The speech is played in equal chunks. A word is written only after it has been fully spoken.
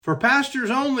For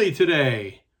pastors only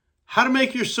today, how to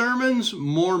make your sermons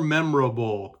more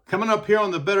memorable. Coming up here on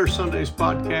the Better Sundays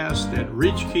podcast at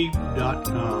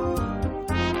reachkeep.com.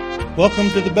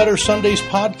 Welcome to the Better Sundays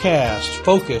podcast.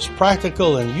 Focused,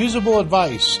 practical, and usable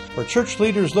advice for church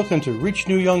leaders looking to reach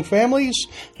new young families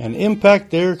and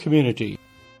impact their community.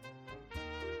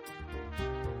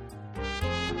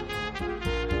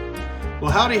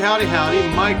 Well, howdy.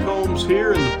 Mike Holmes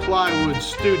here in the Plywood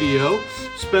Studio.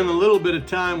 Spend a little bit of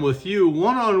time with you,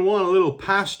 one-on-one, a little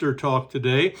pastor talk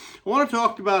today. I want to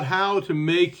talk about how to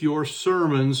make your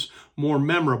sermons more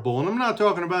memorable. And I'm not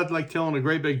talking about like telling a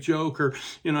great big joke or,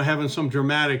 having some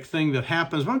dramatic thing that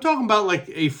happens. But I'm talking about like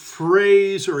a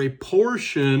phrase or a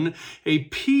portion, a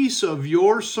piece of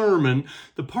your sermon,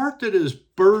 the part that is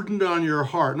burdened on your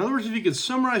heart. In other words, if you could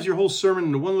summarize your whole sermon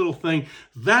into one little thing,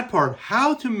 that part,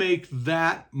 how to make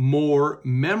that more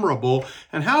memorable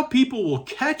and how people will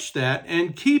catch that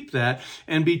and keep that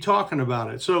and be talking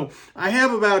about it. So I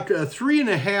have about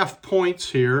 3.5 points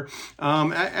here,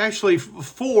 actually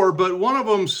 4, but one of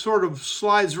them sort of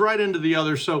slides right into the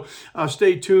other. So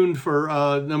stay tuned for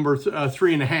number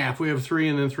 3.5. We have 3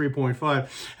 and then 3.5.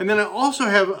 And then I also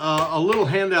have a little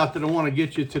handout that I want to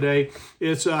get you today.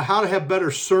 It's how to have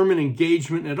better sermon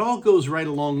engagement. And it all goes right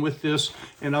along with this.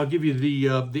 And I'll give you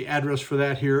the address for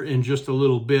that here in just a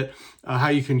little bit, how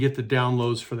you can get the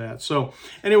downloads for that. So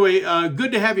anyway,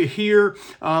 good to have you here.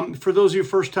 For those of you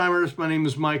first timers, my name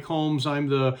is Mike Holmes. I'm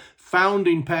the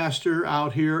founding pastor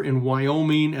out here in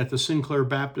Wyoming at the Sinclair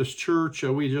Baptist Church.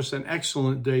 We just an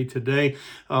excellent day today.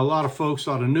 A lot of folks,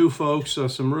 a lot of new folks,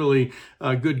 some really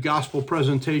good gospel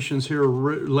presentations here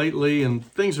lately, and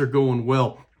things are going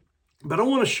well. But I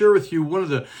want to share with you one of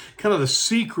the kind of the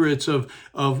secrets of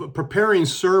preparing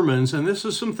sermons. And this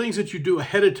is some things that you do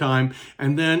ahead of time.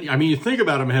 And then, you think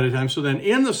about them ahead of time. So then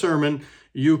in the sermon,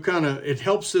 it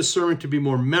helps this sermon to be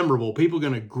more memorable. People are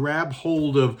going to grab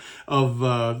hold of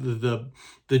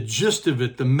the gist of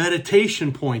it, the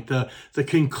meditation point, the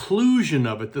conclusion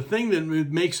of it, the thing that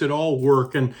makes it all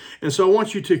work. And so I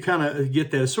want you to kind of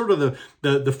get that. It's sort of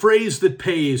the phrase that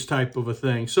pays type of a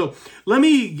thing. So let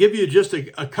me give you just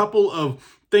a couple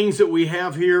of things that we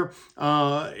have here,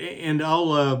 and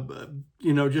I'll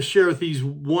just share with these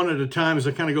one at a time as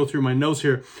I kind of go through my notes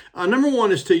here. Number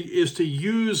one is to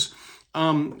use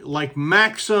like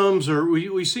maxims, or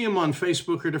we see them on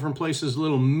Facebook or different places,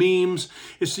 little memes.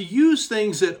 Is to use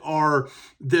things that are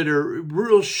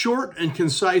real short and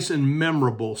concise and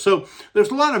memorable. So there's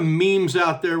a lot of memes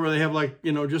out there where they have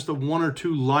just a 1 or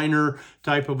 2 liner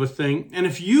type of a thing. And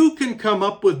if you can come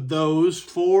up with those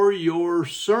for your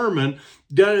sermon,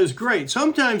 that is great.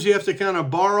 Sometimes you have to kind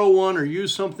of borrow one or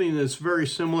use something that's very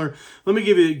similar. Let me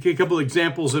give you a couple of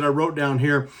examples that I wrote down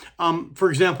here. For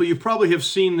example, you probably have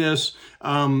seen this,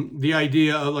 the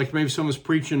idea of like maybe someone's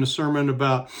preaching a sermon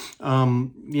about,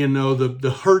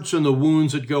 the hurts and the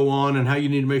wounds that go on and how you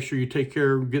need to make sure you take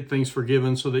care and get things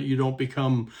forgiven so that you don't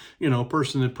become, a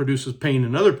person that produces pain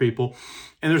in other people.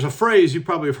 And there's a phrase, you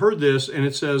probably have heard this, and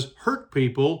it says, hurt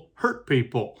people.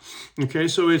 Okay,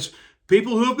 so it's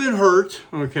people who have been hurt,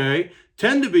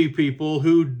 tend to be people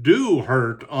who do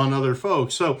hurt on other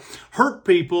folks. So hurt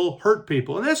people.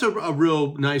 And that's a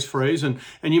real nice phrase, and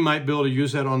you might be able to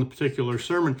use that on the particular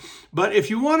sermon. But if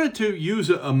you wanted to use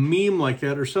a meme like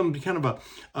that or some kind of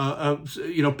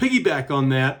piggyback on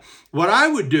that, what I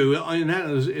would do, and that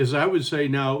is I would say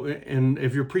now, and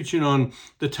if you're preaching on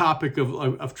the topic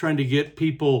of trying to get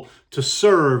people to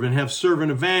serve and have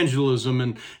servant evangelism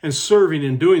and serving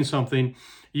and doing something,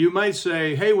 you might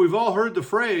say, hey, we've all heard the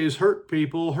phrase, hurt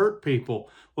people.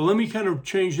 Well, let me kind of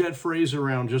change that phrase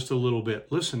around just a little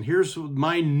bit. Listen, here's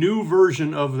my new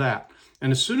version of that. And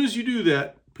as soon as you do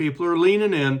that, people are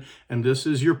leaning in, and this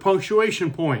is your punctuation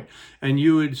point. And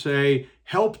you would say,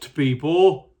 helped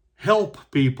people, help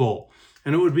people.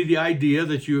 And it would be the idea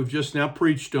that you have just now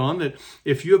preached on, that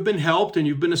if you have been helped and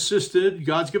you've been assisted,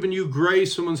 God's given you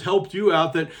grace, someone's helped you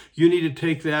out, that you need to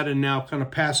take that and now kind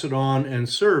of pass it on and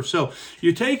serve. So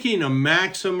you're taking a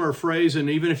maxim or phrase,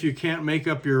 and even if you can't make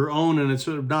up your own and it's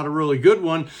not a really good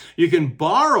one, you can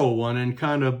borrow one and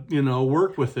kind of,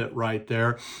 work with it right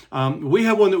there. We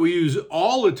have one that we use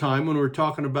all the time when we're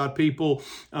talking about people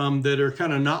that are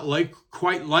kind of not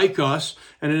quite like us,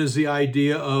 and it is the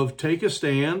idea of take a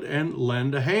stand and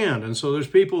lend a hand. And so there's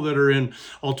people that are in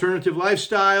alternative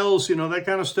lifestyles, that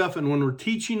kind of stuff. And when we're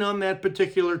teaching on that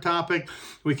particular topic,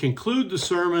 we conclude the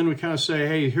sermon, we kind of say,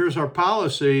 hey, here's our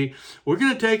policy. We're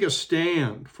going to take a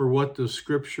stand for what the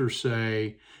scriptures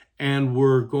say, and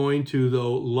we're going to,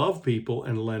 though, love people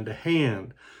and lend a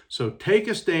hand. So take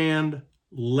a stand,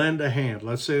 lend a hand.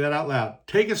 Let's say that out loud.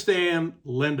 Take a stand,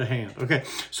 lend a hand. Okay,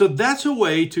 so that's a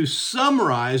way to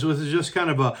summarize with just kind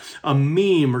of a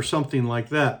meme or something like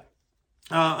that.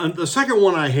 And the second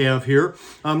one I have here,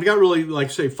 I've got really,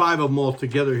 like say, 5 of them all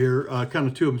together here, kind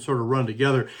of 2 of them sort of run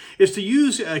together, is to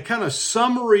use kind of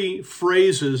summary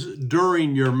phrases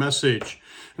during your message.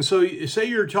 And so say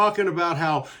you're talking about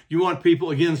how you want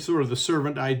people, again, sort of the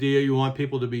servant idea, you want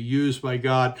people to be used by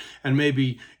God, and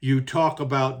maybe you talk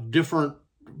about different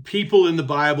people in the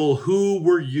Bible who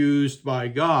were used by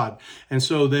God. And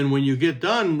so then when you get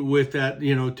done with that,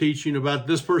 teaching about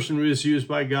this person was used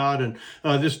by God, and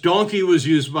this donkey was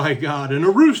used by God, and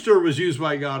a rooster was used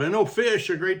by God, and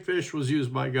a great fish was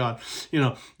used by God.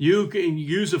 You can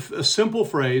use a simple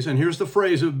phrase, and here's the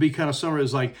phrase that would be kind of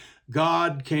summarized like,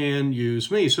 God can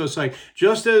use me. So it's like,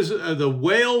 just as the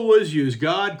whale was used,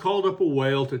 God called up a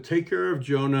whale to take care of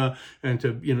Jonah and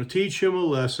to, teach him a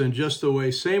lesson, just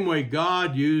the same way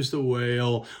God used the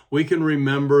whale, we can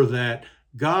remember that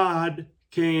God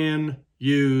can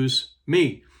use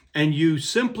me. And you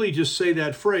simply just say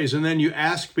that phrase, and then you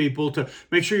ask people to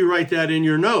make sure you write that in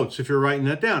your notes if you're writing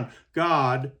that down.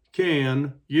 God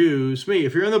can use me.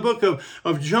 If you're in the book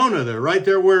of Jonah there, right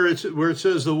there where it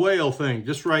says the whale thing,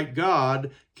 just write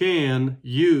God can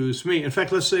use me. In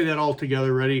fact, let's say that all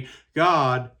together. Ready?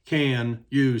 God can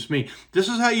use me. This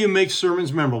is how you make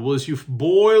sermons memorable, is you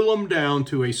boil them down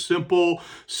to a simple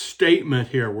statement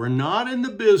here. We're not in the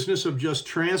business of just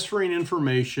transferring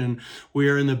information. We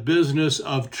are in the business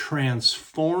of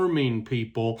transforming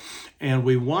people, and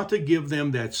we want to give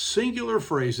them that singular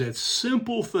phrase, that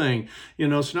simple thing.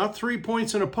 It's not 3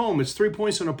 points in a poem. It's 3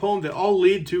 points in a poem that all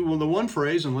lead to the one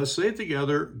phrase, and let's say it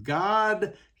together.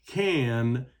 God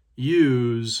can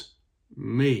use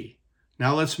me.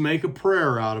 Now let's make a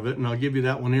prayer out of it, and I'll give you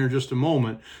that one here in just a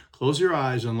moment. Close your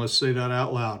eyes and let's say that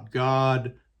out loud.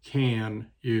 God can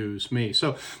use me.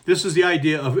 So this is the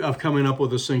idea of coming up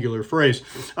with a singular phrase.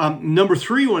 Number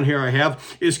 3 one here I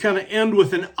have is kind of end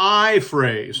with an I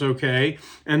phrase, okay?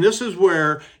 And this is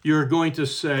where you're going to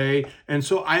say, and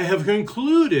so I have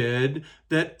concluded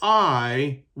that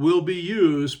I will be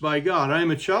used by God. I am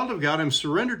a child of God. I'm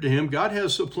surrendered to Him. God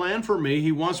has a plan for me.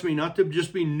 He wants me not to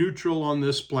just be neutral on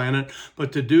this planet,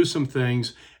 but to do some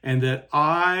things, and that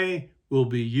I will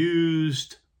be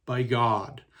used by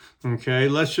God. Okay,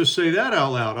 let's just say that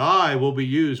out loud. I will be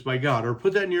used by God. Or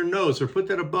put that in your notes, or put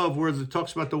that above where it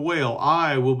talks about the whale.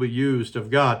 I will be used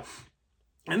of God.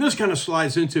 And this kind of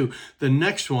slides into the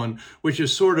next one, which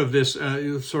is sort of this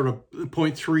sort of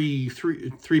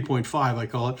 3.5, I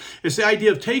call it. It's the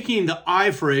idea of taking the I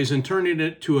phrase and turning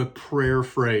it to a prayer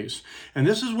phrase. And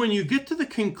this is when you get to the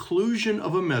conclusion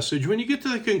of a message, when you get to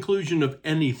the conclusion of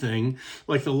anything,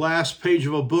 like the last page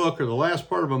of a book or the last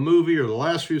part of a movie or the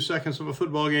last few seconds of a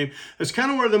football game. It's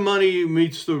kind of where the money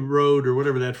meets the road, or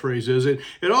whatever that phrase is. It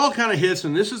all kind of hits,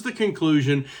 and this is the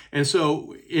conclusion. And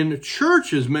so in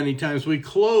churches, many times we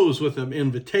close with an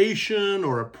invitation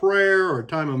or a prayer or a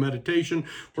time of meditation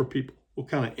where people will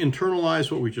kind of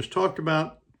internalize what we just talked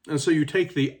about. And so you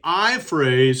take the I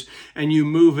phrase and you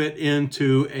move it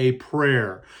into a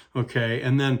prayer, okay?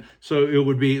 And then, so it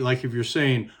would be like if you're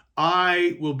saying,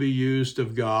 I will be used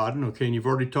of God, okay, and you've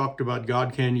already talked about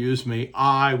God can use me,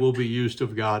 I will be used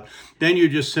of God. Then you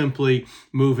just simply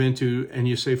move into, and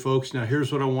you say, folks, now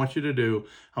here's what I want you to do.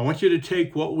 I want you to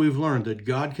take what we've learned, that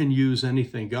God can use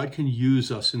anything. God can use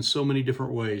us in so many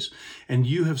different ways. And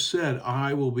you have said,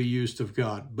 I will be used of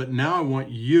God. But now I want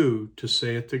you to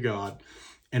say it to God.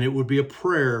 And it would be a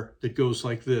prayer that goes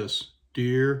like this.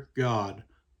 Dear God,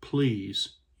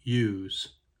 please use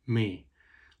me.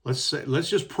 Let's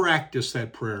just practice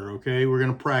that prayer, okay? We're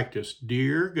going to practice.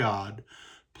 Dear God,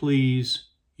 please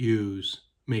use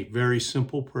me. Very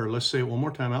simple prayer. Let's say it one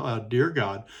more time out loud. Dear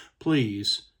God,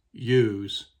 please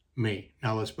use me.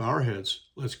 Now let's bow our heads.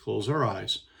 Let's close our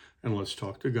eyes and let's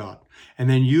talk to God. And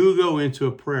then you go into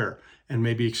a prayer and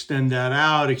maybe extend that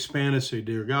out, expand it, say,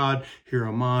 dear God, here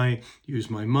am I. Use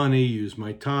my money, use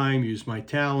my time, use my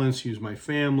talents, use my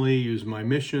family, use my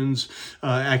missions,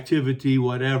 activity,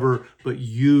 whatever, but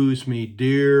use me.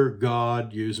 Dear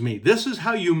God, use me. This is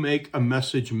how you make a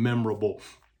message memorable.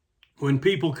 When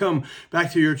people come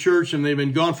back to your church and they've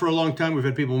been gone for a long time, we've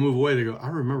had people move away, they go, I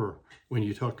remember when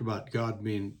you talked about God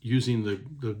using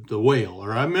the whale,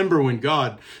 or I remember when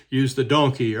God used the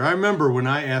donkey, or I remember when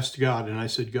I asked God and I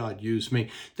said, God, use me.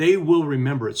 They will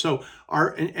remember it. So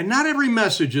and not every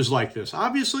message is like this.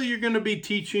 Obviously, you're going to be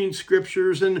teaching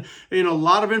scriptures and a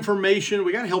lot of information.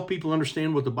 We got to help people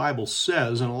understand what the Bible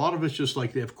says, and a lot of it's just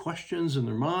like they have questions in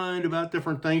their mind about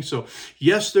different things. So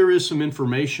yes, there is some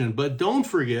information, but don't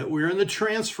forget we're in the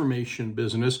transformation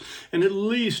business, and at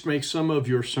least make some of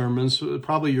your sermons,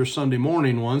 probably your Sunday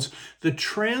morning ones, the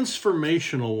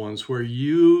transformational ones where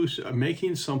you are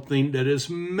making something that is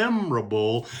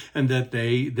memorable and that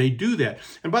they do that.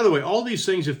 And by the way, all these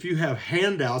things, if you have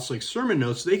handouts like sermon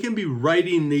notes, they can be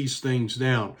writing these things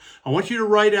down. I want you to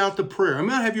write out the prayer. I'm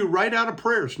going to have you write out a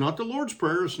prayer. It's not the Lord's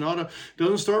Prayer. It's not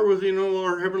doesn't start with,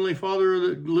 our Heavenly Father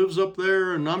that lives up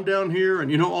there and I'm down here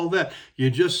and all that. You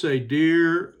just say,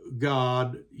 Dear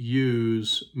God,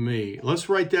 use me. Let's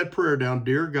write that prayer down.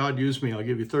 Dear God, use me. I'll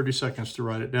give you 30 seconds to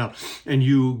write it down. And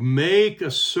you make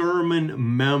a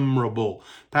sermon memorable.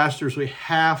 Pastors, we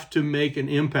have to make an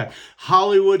impact.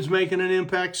 Hollywood's making an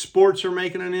impact. Sports are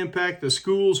making an impact. The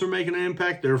schools are making an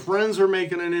impact. Their friends are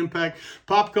making an impact.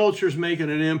 Pop culture's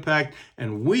making an impact.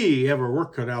 And we have our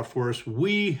work cut out for us.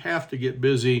 We have to get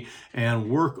busy and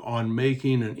work on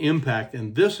making an impact.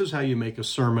 And this is how you make a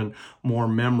sermon more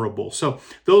memorable. So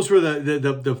those were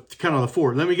the kind of the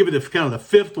four. Let me give you the kind of the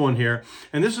fifth one here.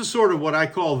 And this is sort of what I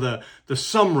call the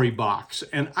summary box.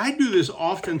 And I do this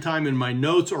oftentimes in my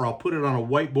notes, or I'll put it on a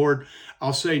whiteboard.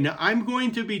 I'll say, now I'm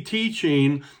going to be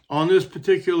teaching on this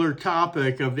particular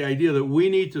topic of the idea that we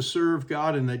need to serve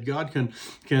God and that God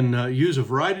can use a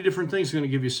variety of different things. I'm going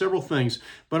to give you several things.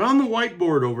 But on the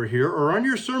whiteboard over here, or on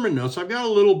your sermon notes, I've got a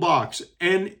little box.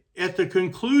 And at the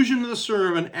conclusion of the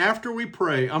sermon, after we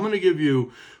pray, I'm going to give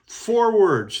you 4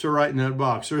 words to write in that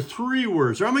box, or 3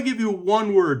 words, or I'm going to give you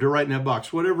 1 word to write in that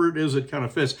box, whatever it is that kind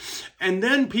of fits. And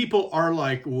then people are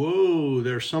like, whoa,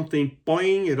 there's something,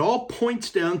 boing. It all points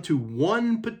down to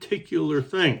one particular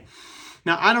thing.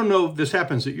 Now, I don't know if this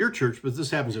happens at your church, but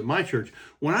this happens at my church.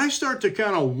 When I start to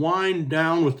kind of wind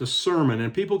down with the sermon,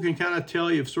 and people can kind of tell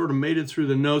you've sort of made it through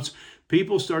the notes,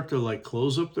 people start to like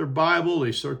close up their Bible.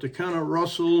 They start to kind of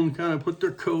rustle and kind of put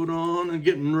their coat on and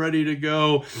getting ready to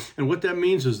go. And what that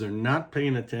means is they're not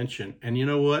paying attention. And you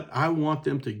know what? I want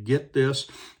them to get this.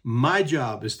 My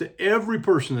job is to every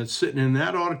person that's sitting in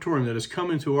that auditorium that has come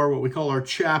into our, what we call our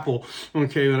chapel,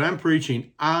 okay, that I'm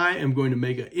preaching, I am going to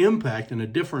make an impact and a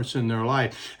difference in their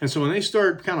life. And so when they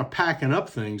start kind of packing up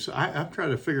things, I'm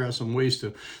trying to figure out some ways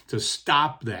to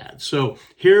stop that. So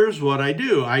here's what I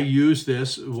do. I use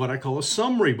this, what I call a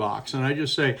summary box. And I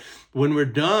just say, when we're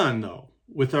done though,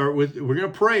 we're going to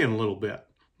pray in a little bit.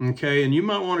 Okay, and you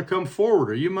might want to come forward,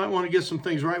 or you might want to get some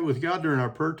things right with God during our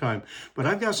prayer time. But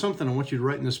I've got something I want you to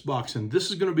write in this box, and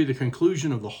this is going to be the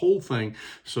conclusion of the whole thing.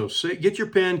 So get your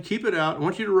pen, keep it out. I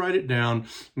want you to write it down,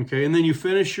 okay? And then you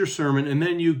finish your sermon, and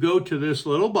then you go to this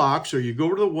little box, or you go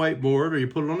to the whiteboard, or you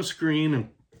put it on a screen, and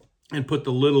put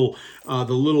the little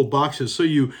boxes. So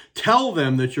you tell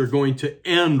them that you're going to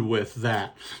end with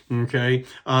that, okay?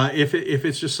 If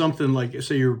it's just something like,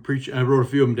 say you're preaching, I wrote a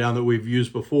few of them down that we've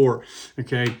used before,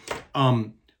 okay?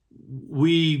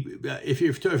 If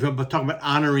you're talking about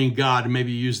honoring God,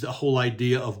 maybe use the whole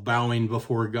idea of bowing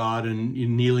before God and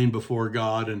kneeling before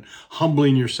God and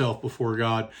humbling yourself before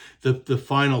God. The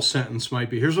final sentence might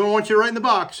be, here's what I want you to write in the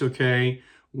box, okay?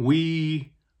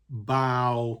 We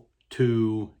bow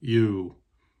to you.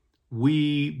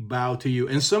 We bow to you.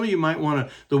 And some of you might want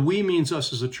to, the we means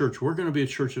us as a church. We're going to be a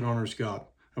church that honors God.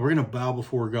 And we're going to bow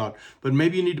before God. But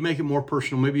maybe you need to make it more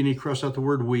personal. Maybe you need to cross out the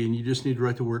word we, and you just need to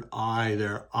write the word I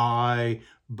there. I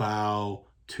bow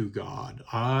to God.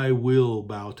 I will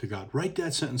bow to God. Write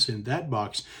that sentence in that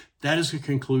box. That is the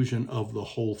conclusion of the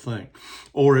whole thing.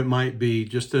 Or it might be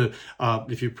just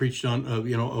if you preached on,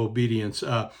 obedience.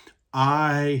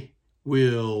 I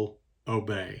will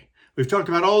obey. We've talked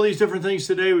about all these different things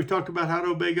today. We've talked about how to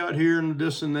obey God here and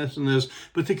this and this and this.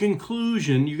 But the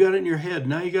conclusion, you got it in your head.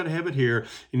 Now you got to have it here.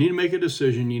 You need to make a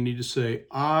decision. You need to say,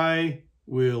 I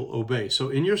will obey. So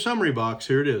in your summary box,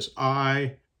 here it is.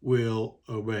 I will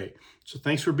obey. So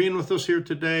thanks for being with us here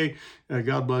today.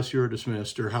 God bless you, or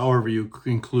dismissed, or however you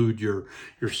conclude your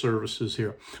services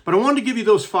here. But I wanted to give you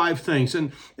those 5 things,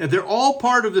 and they're all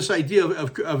part of this idea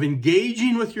of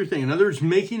engaging with your thing. In other words,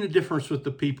 making a difference with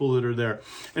the people that are there.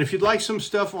 And if you'd like some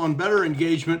stuff on better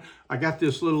engagement, I got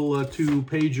this little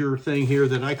 2-pager thing here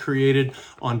that I created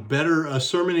on better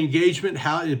sermon engagement.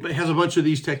 How it has a bunch of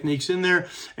these techniques in there,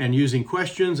 and using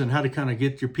questions and how to kind of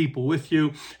get your people with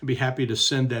you. I'd be happy to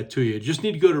send that to you. You just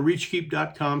need to go to Reach Key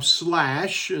reachkeep.com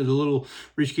 / the little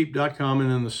reachkeep.com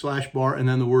and then the / bar and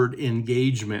then the word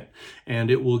engagement,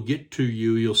 and it will get to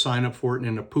you. You'll sign up for it, and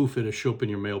in a poof, it'll show up in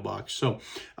your mailbox. So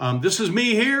this is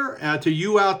me here. To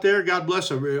you out there, God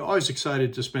bless. I'm always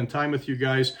excited to spend time with you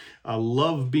guys. I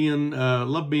love being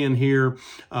here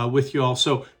with you all.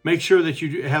 So make sure that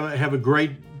you have a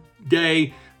great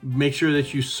day. Make sure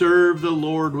that you serve the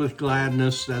Lord with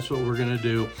gladness. That's what we're going to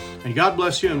do. And God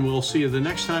bless you, and we'll see you the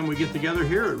next time we get together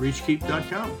here at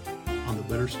reachkeep.com on the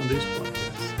Better Sundays Club.